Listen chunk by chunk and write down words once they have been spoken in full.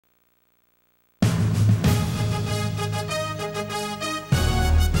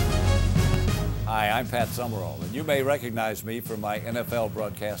Hi, I'm Pat Summerall, and you may recognize me from my NFL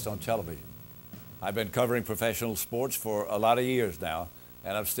broadcast on television. I've been covering professional sports for a lot of years now,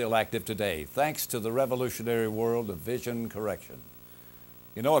 and I'm still active today, thanks to the revolutionary world of vision correction.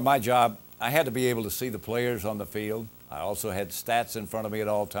 You know, in my job, I had to be able to see the players on the field. I also had stats in front of me at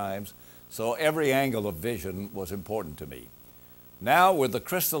all times, so every angle of vision was important to me. Now, with the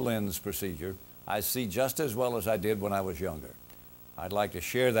crystalens procedure, I see just as well as I did when I was younger. I'd like to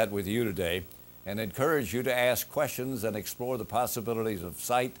share that with you today and encourage you to ask questions and explore the possibilities of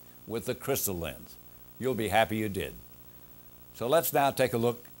sight with the crystalens. You'll be happy you did. So let's now take a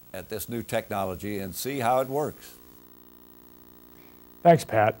look at this new technology and see how it works. Thanks,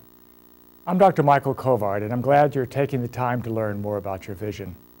 Pat. I'm Dr. Michael Colvard, and I'm glad you're taking the time to learn more about your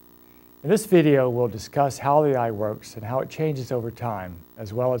vision. In this video, we'll discuss how the eye works and how it changes over time,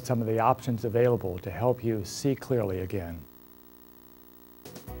 as well as some of the options available to help you see clearly again.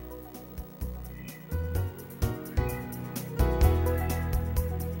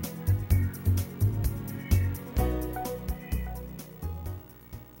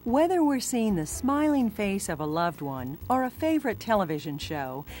 Whether we're seeing the smiling face of a loved one or a favorite television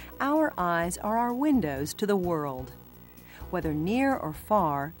show, our eyes are our windows to the world. Whether near or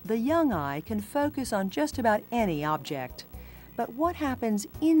far, the young eye can focus on just about any object. But what happens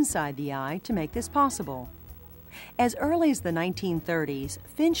inside the eye to make this possible? As early as the 1930s,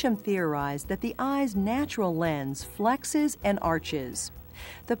 Fincham theorized that the eye's natural lens flexes and arches.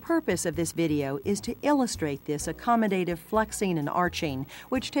 The purpose of this video is to illustrate this accommodative flexing and arching,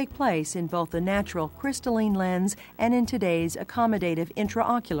 which take place in both the natural crystalline lens and in today's accommodative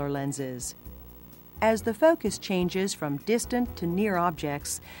intraocular lenses. As the focus changes from distant to near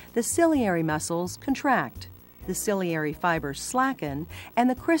objects, the ciliary muscles contract, the ciliary fibers slacken, and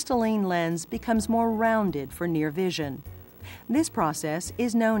the crystalline lens becomes more rounded for near vision. This process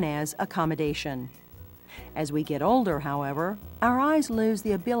is known as accommodation. As we get older, however, our eyes lose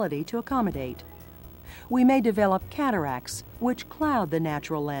the ability to accommodate. We may develop cataracts, which cloud the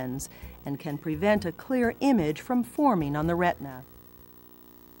natural lens and can prevent a clear image from forming on the retina.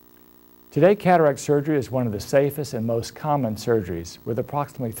 Today, cataract surgery is one of the safest and most common surgeries, with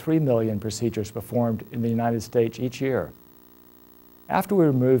approximately 3 million procedures performed in the United States each year. After we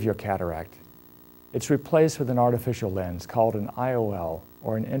remove your cataract, it's replaced with an artificial lens called an IOL,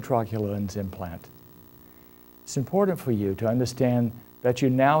 or an intraocular lens implant. It's important for you to understand that you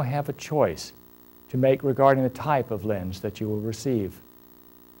now have a choice to make regarding the type of lens that you will receive.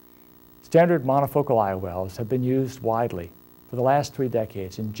 Standard monofocal IOLs have been used widely for the last 3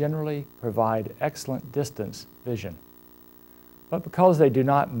 decades and generally provide excellent distance vision. But because they do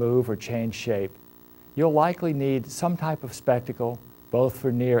not move or change shape, you'll likely need some type of spectacle both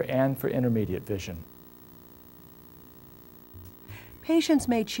for near and for intermediate vision. Patients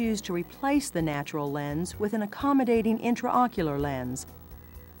may choose to replace the natural lens with an accommodating intraocular lens.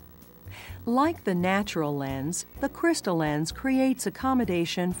 Like the natural lens, the crystal lens creates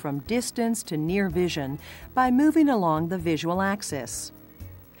accommodation from distance to near vision by moving along the visual axis.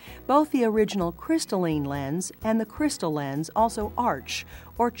 Both the original crystalline lens and the crystal lens also arch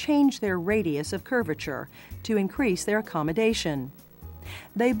or change their radius of curvature to increase their accommodation.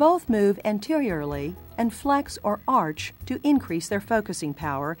 They both move anteriorly and flex or arch to increase their focusing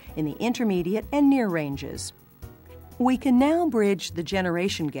power in the intermediate and near ranges. We can now bridge the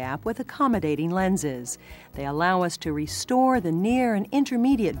generation gap with accommodating lenses. They allow us to restore the near and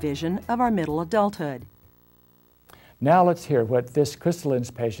intermediate vision of our middle adulthood. Now let's hear what this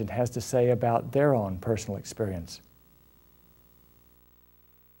crystalens patient has to say about their own personal experience.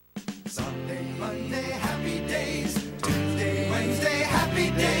 Sunday, Monday, happy days. Tuesday, Wednesday, happy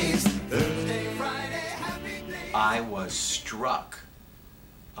days. Thursday, Friday, happy days. I was struck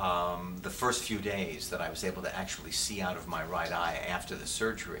the first few days that I was able to actually see out of my right eye after the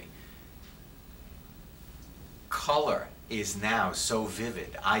surgery. Color is now so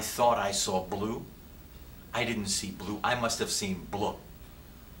vivid. I thought I saw blue. I didn't see blue. I must have seen blue.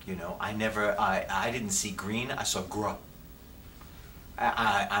 You know, I didn't see green. I saw gray.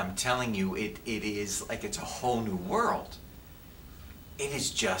 I'm telling you, it is like it's a whole new world. It is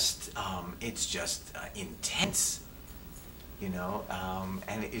just, intense, you know,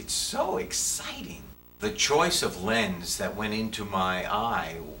 and it's so exciting. The choice of lens that went into my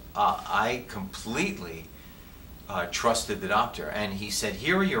eye, I completely trusted the doctor, and he said,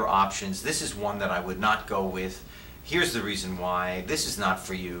 here are your options. This is one that I would not go with. Here's the reason why. This is not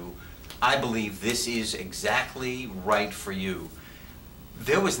for you. I believe this is exactly right for you.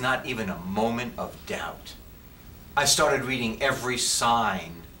 There was not even a moment of doubt. I started reading every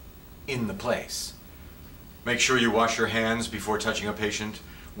sign in the place. Make sure you wash your hands before touching a patient.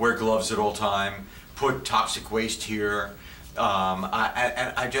 wear gloves at all time, put toxic waste here.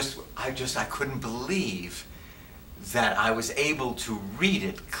 I couldn't believe that I was able to read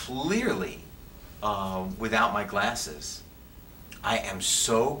it clearly without my glasses. I am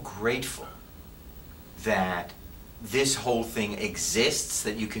so grateful that this whole thing exists,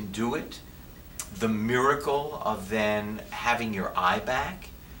 that you can do it. The miracle of then having your eye back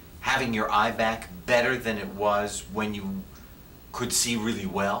better than it was when you could see really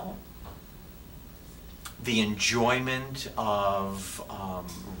well. The enjoyment of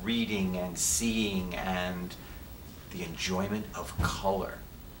reading and seeing, and the enjoyment of color.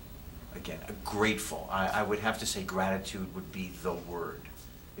 Again, grateful. I would have to say gratitude would be the word,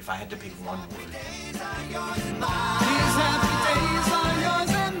 if I had to pick one word. These happy days are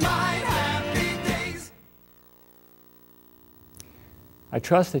yours and mine. Happy days. I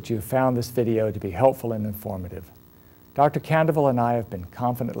trust that you found this video to be helpful and informative. Dr. Candival and I have been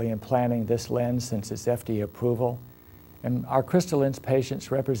confidently implanting this lens since its FDA approval, and our crystalens patients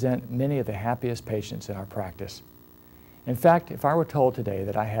represent many of the happiest patients in our practice. In fact, if I were told today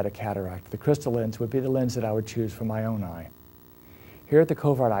that I had a cataract, the crystalens would be the lens that I would choose for my own eye. Here at the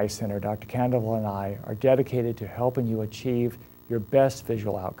Colvard Eye Center, Dr. Candival and I are dedicated to helping you achieve your best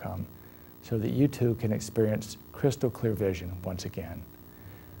visual outcome so that you too can experience crystal clear vision once again.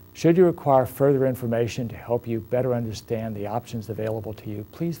 Should you require further information to help you better understand the options available to you,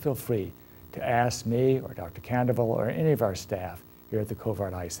 please feel free to ask me or Dr. Candival or any of our staff here at the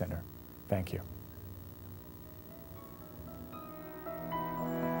Colvard Eye Center. Thank you.